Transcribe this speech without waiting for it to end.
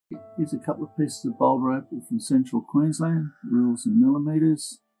Here's a couple of pieces of Boulder Opal from central Queensland, rules in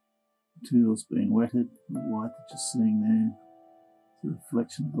millimetres. Materials being wetted, the white that you're seeing there, the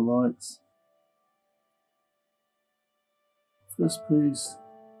reflection of the lights. First piece,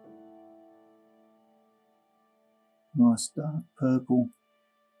 nice dark purple.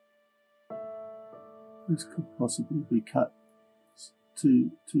 This could possibly be cut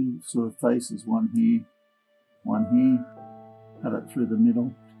two sort of faces, one here, cut it through the middle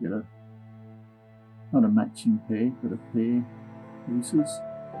to get not a matching pair, but a pair pieces.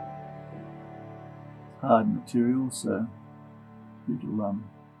 Hard material, so it'll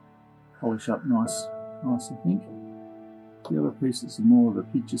polish up nice I think. The other pieces are more of a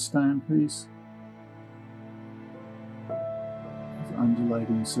picture stone piece. It's an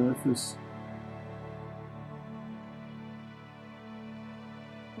undulating surface.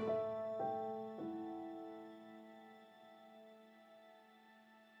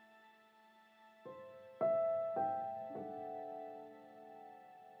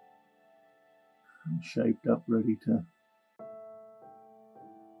 And shaped up, ready to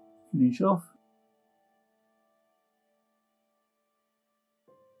finish off.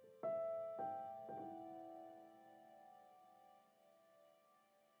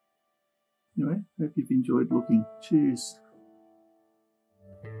 Anyway, hope you've enjoyed looking. Cheers.